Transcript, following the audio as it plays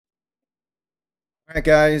All right,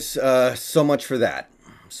 guys. So much for that.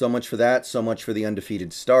 So much for that. So much for the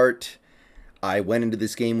undefeated start. I went into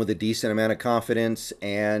this game with a decent amount of confidence,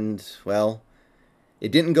 and well,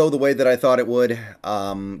 it didn't go the way that I thought it would.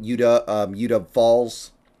 UW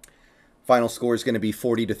falls. Final score is going to be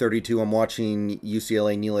 40-32. I'm watching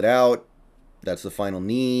UCLA kneel it out. That's the final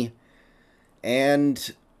knee,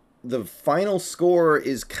 and the final score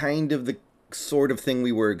is kind of the sort of thing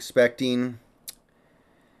we were expecting.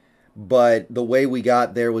 But the way we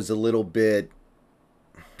got there was a little bit,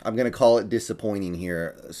 I'm going to call it disappointing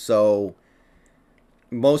here. So,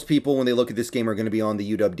 most people, when they look at this game, are going to be on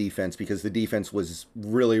the UW defense because the defense was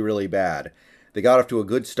really, really bad. They got off to a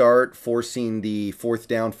good start, forcing the fourth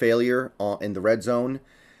down failure in the red zone,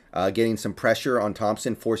 getting some pressure on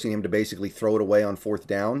Thompson, forcing him to basically throw it away on fourth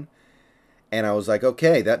down. And I was like,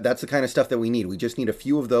 okay, that's the kind of stuff that we need. We just need a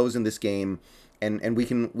few of those in this game, and we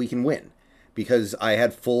can win because I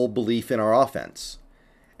had full belief in our offense.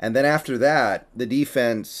 And then after that, the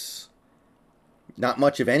defense, not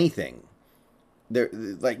much of anything. There,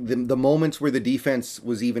 like the moments where the defense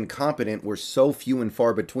was even competent were so few and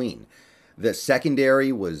far between. The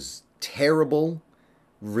secondary was terrible.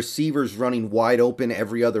 Receivers running wide open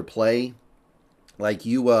every other play. Like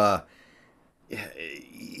if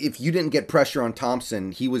you didn't get pressure on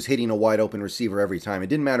Thompson, he was hitting a wide open receiver every time. It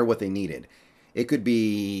didn't matter what they needed. It could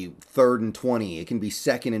be 3rd and 20. It can be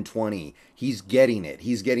 2nd and 20. He's getting it.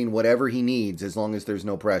 He's getting whatever he needs as long as there's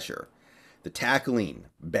no pressure. The tackling,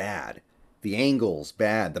 bad. The angles,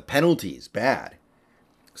 bad. The penalties, bad.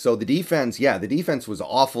 So the defense, the defense was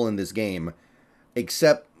awful in this game,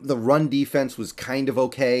 except the run defense was kind of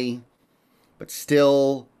okay, but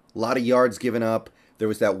still a lot of yards given up. There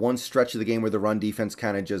was that one stretch of the game where the run defense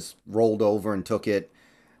kind of just rolled over and took it.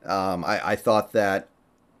 I thought that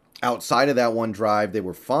outside of that one drive, they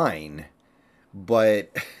were fine.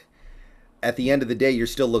 But at the end of the day, you're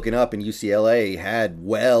still looking up, and UCLA had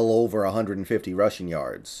well over 150 rushing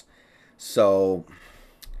yards. So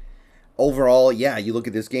overall, you look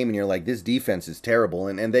at this game and you're like, this defense is terrible.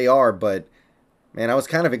 And they are, but man, I was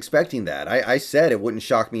kind of expecting that. I said it wouldn't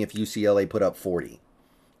shock me if UCLA put up 40.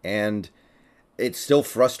 And it's still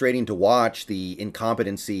frustrating to watch the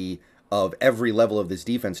incompetency of every level of this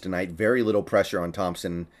defense tonight. Very little pressure on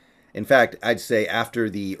Thompson. In fact, I'd say after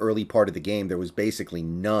the early part of the game, there was basically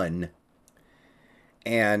none.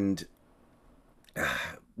 And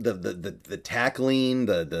the tackling,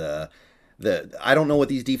 the I don't know what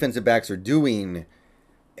these defensive backs are doing.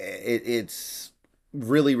 It's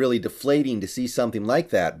really, really deflating to see something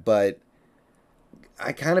like that, but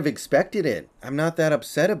I kind of expected it. I'm not that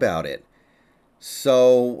upset about it.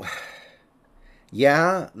 So,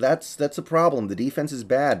 that's a problem. The defense is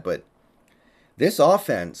bad, but this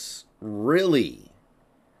offense really,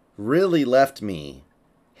 really left me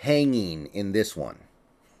hanging in this one.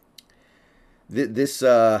 This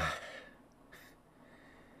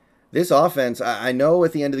offense, I know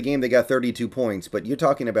at the end of the game they got 32 points, but you're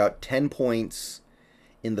talking about 10 points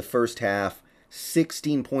in the first half,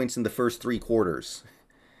 16 points in the first 3 quarters.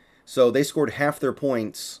 So they scored half their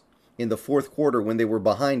points in the fourth quarter when they were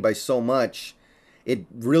behind by so much. It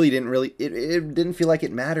really it didn't feel like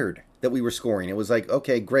it mattered that we were scoring. It was like,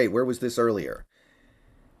 okay, great, where was this earlier?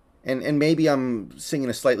 And maybe I'm singing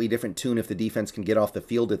a slightly different tune if the defense can get off the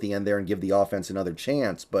field at the end there and give the offense another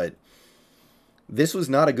chance, but this was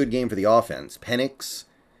not a good game for the offense. Penix,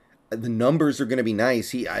 the numbers are going to be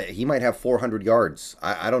nice. He might have 400 yards.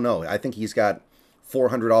 I don't know. I think he's got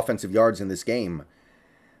 400 offensive yards in this game.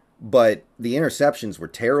 But the interceptions were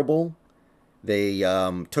terrible. They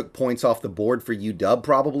took points off the board for UW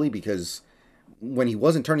probably because when he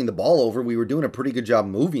wasn't turning the ball over, we were doing a pretty good job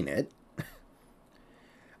moving it.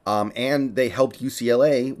 And they helped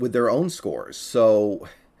UCLA with their own scores. So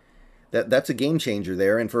that's a game changer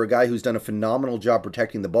there. And for a guy who's done a phenomenal job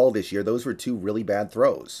protecting the ball this year, those were 2 really bad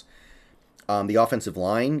throws. The offensive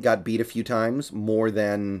line got beat a few times,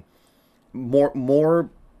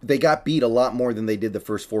 they got beat a lot more than they did the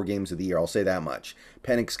first 4 games of the year. I'll say that much.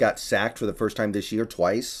 Penix got sacked for the first time this year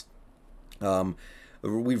twice.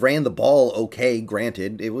 We ran the ball okay,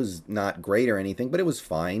 granted. It was not great or anything, but it was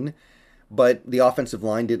fine. But the offensive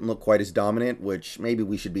line didn't look quite as dominant, which maybe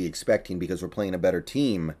we should be expecting because we're playing a better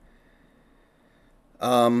team.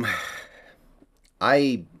 I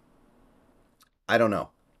don't know.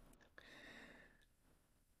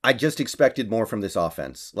 I just expected more from this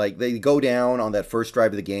offense. Like, they go down on that first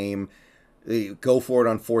drive of the game, they go for it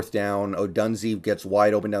on fourth down. Odunze gets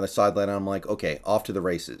wide open down the sideline, and I'm like, okay, off to the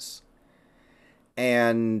races.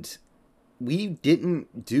 And we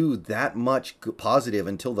didn't do that much positive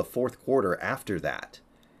until the fourth quarter after that.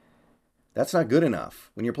 That's not good enough.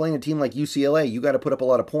 When you're playing a team like UCLA, you got to put up a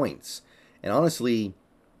lot of points. And honestly,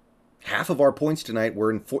 half of our points tonight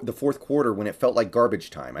were in the fourth quarter when it felt like garbage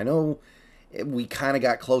time. I know we kind of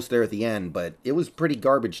got close there at the end, but it was pretty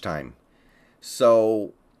garbage time.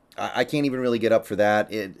 So I can't even really get up for that.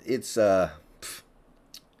 It's a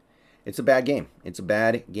bad game. It's a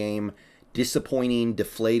bad game. Disappointing,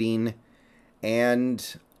 deflating,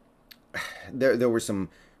 and there were some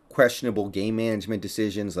questionable game management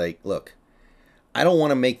decisions. Like, look, I don't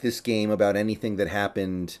want to make this game about anything that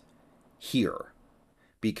happened here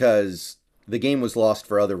because the game was lost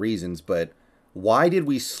for other reasons, but why did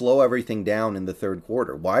we slow everything down in the third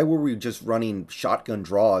quarter? Why were we just running shotgun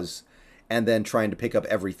draws and then trying to pick up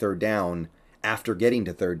every third down after getting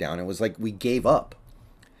to third down? It was like we gave up.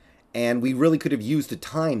 And we really could have used the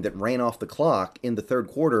time that ran off the clock in the third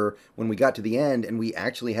quarter when we got to the end and we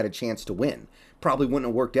actually had a chance to win. Probably wouldn't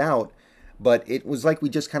have worked out, but it was like we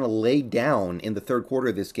just kind of laid down in the third quarter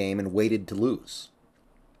of this game and waited to lose.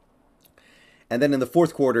 And then in the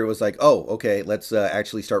fourth quarter, it was like, oh, okay, let's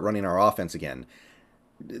actually start running our offense again.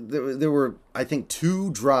 There were, I think,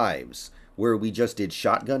 2 drives where we just did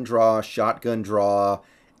shotgun draw,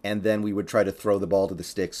 and then we would try to throw the ball to the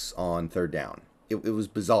sticks on third down. It was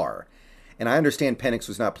bizarre. And I understand Penix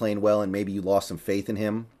was not playing well and maybe you lost some faith in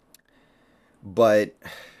him. But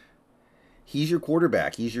he's your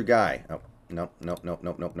quarterback. He's your guy. Oh, no.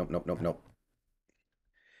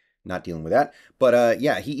 Not dealing with that. But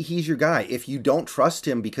yeah, he's your guy. If you don't trust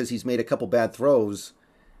him because he's made a couple bad throws,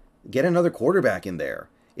 get another quarterback in there.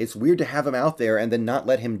 It's weird to have him out there and then not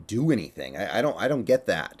let him do anything. I don't get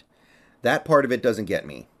that. That part of it doesn't get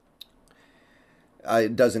me.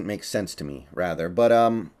 It doesn't make sense to me, rather. But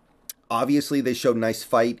obviously, they showed nice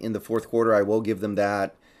fight in the fourth quarter. I will give them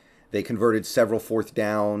that. They converted several fourth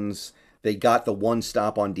downs. They got the one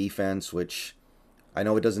stop on defense, which I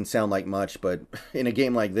know it doesn't sound like much, but in a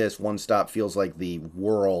game like this, one stop feels like the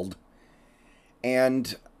world.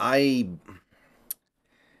 And I'm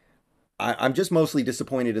just mostly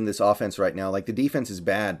disappointed in this offense right now. Like, the defense is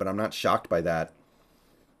bad, but I'm not shocked by that.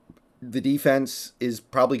 The defense is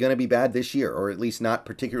probably going to be bad this year, or at least not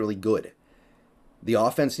particularly good. The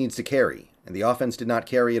offense needs to carry, and the offense did not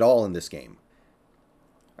carry at all in this game.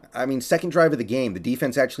 I mean, second drive of the game, the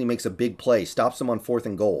defense actually makes a big play, stops them on 4th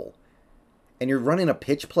and goal. And you're running a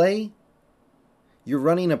pitch play? You're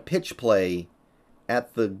running a pitch play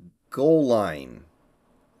at the goal line.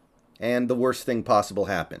 And the worst thing possible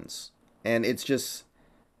happens. And it's just,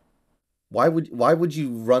 why would you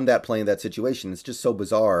run that play in that situation? It's just so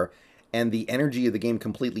bizarre. And the energy of the game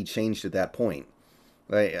completely changed at that point.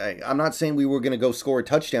 I'm not saying we were going to go score a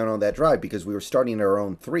touchdown on that drive because we were starting at our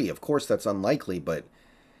own 3. Of course, that's unlikely, but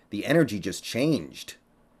the energy just changed.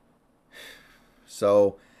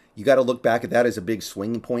 So you got to look back at that as a big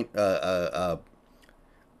swing point, a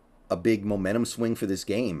big momentum swing for this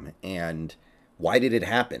game. And why did it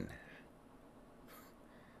happen?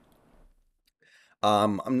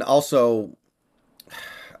 I'm also,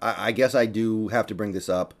 I guess I do have to bring this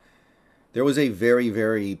up. There was a very,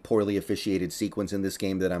 very poorly officiated sequence in this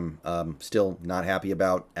game that I'm still not happy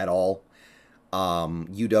about at all.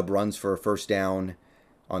 UW runs for a first down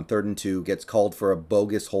on 3rd and 2, gets called for a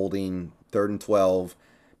bogus holding, 3rd and 12.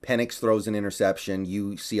 Penix throws an interception.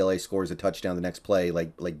 UCLA scores a touchdown the next play.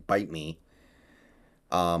 Like bite me.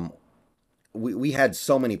 We had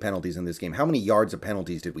so many penalties in this game. How many yards of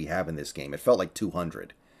penalties did we have in this game? It felt like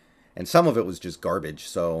 200. And some of it was just garbage.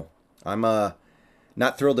 So I'm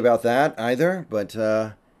not thrilled about that either. But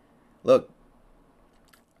look,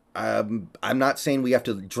 I'm not saying we have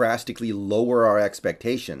to drastically lower our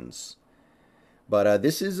expectations. But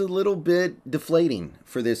this is a little bit deflating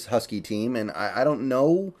for this Husky team. And I don't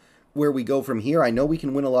know where we go from here. I know we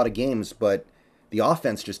can win a lot of games, but the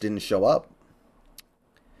offense just didn't show up.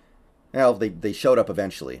 Well, they showed up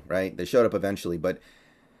eventually, right? They showed up eventually. But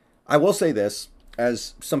I will say this,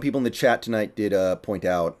 as some people in the chat tonight did point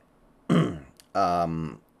out,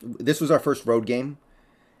 this was our first road game.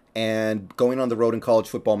 And going on the road in college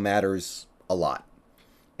football matters a lot.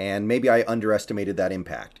 And maybe I underestimated that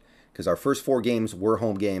impact. Because our first 4 games were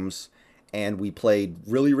home games. And we played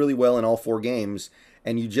really, really well in all 4 games.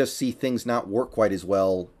 And you just see things not work quite as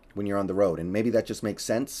well when you're on the road. And maybe that just makes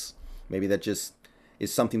sense. Maybe that just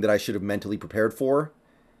is something that I should have mentally prepared for.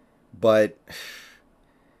 But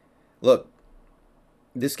look,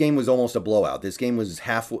 this game was almost a blowout. This game was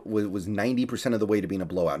 90% of the way to being a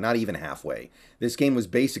blowout, not even halfway. This game was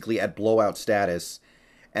basically at blowout status,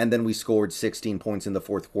 and then we scored 16 points in the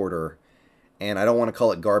fourth quarter. And I don't want to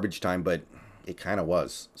call it garbage time, but it kind of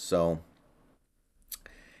was. So,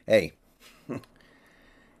 hey,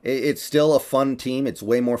 It's still a fun team. It's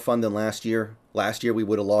way more fun than last year. Last year we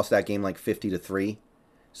would have lost that game like 50-3.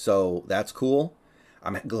 So that's cool.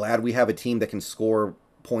 I'm glad we have a team that can score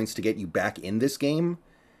points to get you back in this game.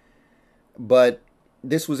 But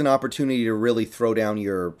this was an opportunity to really throw down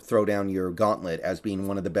your gauntlet as being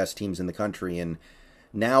one of the best teams in the country. And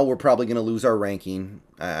now we're probably going to lose our ranking.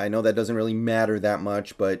 I know that doesn't really matter that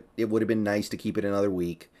much, but it would have been nice to keep it another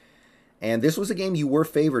week. And this was a game you were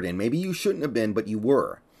favored in. Maybe you shouldn't have been, but you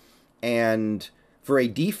were. And for a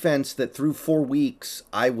defense that through 4 weeks,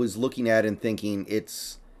 I was looking at and thinking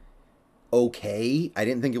it's okay. I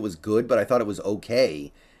didn't think it was good, but I thought it was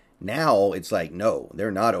okay. Now it's like, no,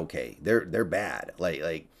 they're not okay. They're bad.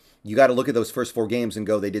 Like you got to look at those first 4 games and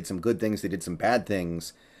go, they did some good things, they did some bad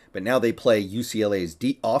things, but now they play UCLA's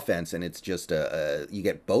offense, and it's just you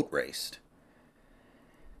get boat raced.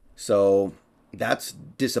 So that's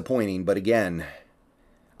disappointing. But again,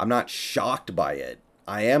 I'm not shocked by it.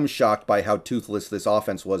 I am shocked by how toothless this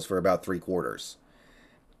offense was for about 3 quarters.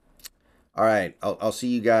 All right, I'll see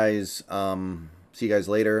you guys. See you guys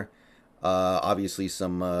later. Obviously,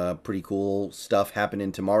 some pretty cool stuff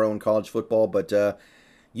happening tomorrow in college football. But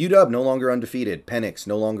UW no longer undefeated. Penix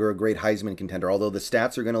no longer a great Heisman contender. Although the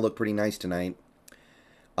stats are going to look pretty nice tonight.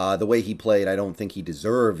 The way he played, I don't think he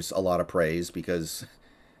deserves a lot of praise because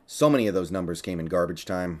so many of those numbers came in garbage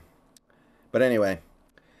time. But anyway,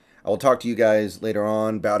 I will talk to you guys later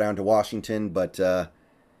on. Bow down to Washington, but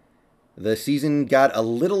the season got a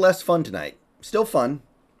little less fun tonight. Still fun,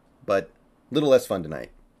 but a little less fun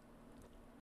tonight.